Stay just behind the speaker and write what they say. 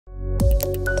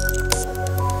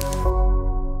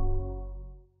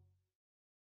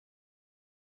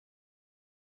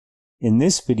In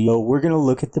this video, we're going to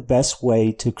look at the best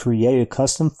way to create a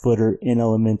custom footer in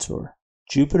Elementor.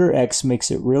 JupyterX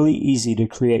makes it really easy to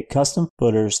create custom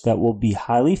footers that will be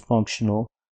highly functional,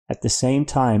 at the same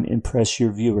time impress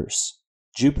your viewers.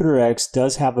 JupyterX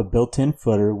does have a built-in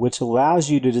footer which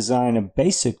allows you to design a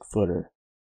basic footer,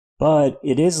 but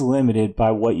it is limited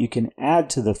by what you can add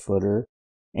to the footer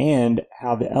and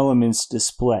how the elements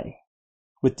display.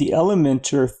 With the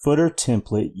Elementor footer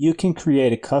template, you can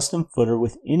create a custom footer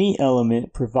with any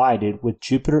element provided with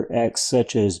JupyterX,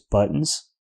 such as buttons,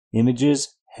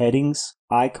 images, headings,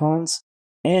 icons,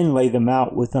 and lay them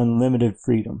out with unlimited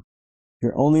freedom.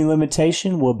 Your only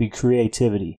limitation will be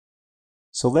creativity.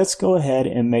 So let's go ahead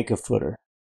and make a footer.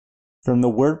 From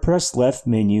the WordPress left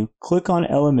menu, click on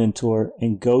Elementor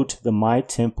and go to the My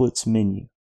Templates menu.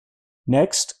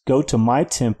 Next, go to My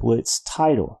Templates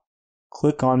title.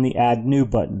 Click on the Add New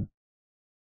button.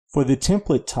 For the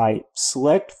template type,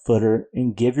 select Footer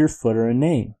and give your footer a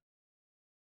name.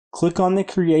 Click on the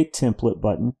Create Template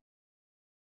button.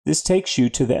 This takes you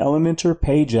to the Elementor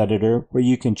page editor where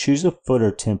you can choose a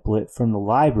footer template from the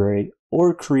library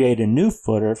or create a new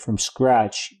footer from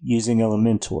scratch using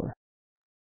Elementor.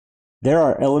 There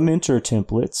are Elementor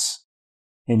templates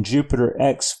and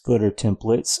JupyterX footer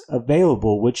templates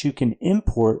available which you can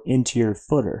import into your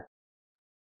footer.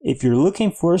 If you're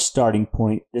looking for a starting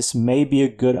point, this may be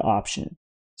a good option.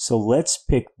 So let's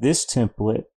pick this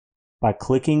template by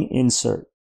clicking Insert.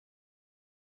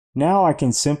 Now I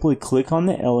can simply click on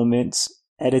the elements,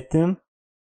 edit them,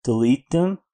 delete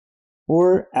them,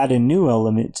 or add a new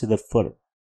element to the footer.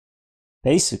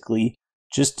 Basically,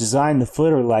 just design the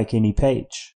footer like any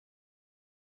page.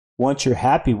 Once you're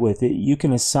happy with it, you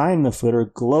can assign the footer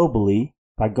globally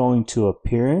by going to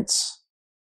Appearance,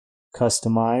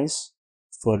 Customize,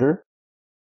 Footer,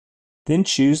 then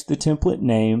choose the template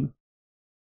name,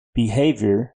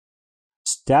 behavior.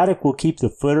 Static will keep the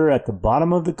footer at the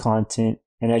bottom of the content,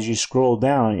 and as you scroll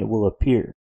down it will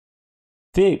appear.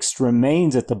 Fixed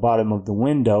remains at the bottom of the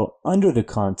window under the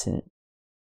content.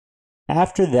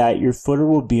 After that, your footer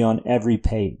will be on every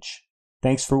page.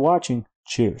 Thanks for watching.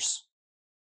 Cheers.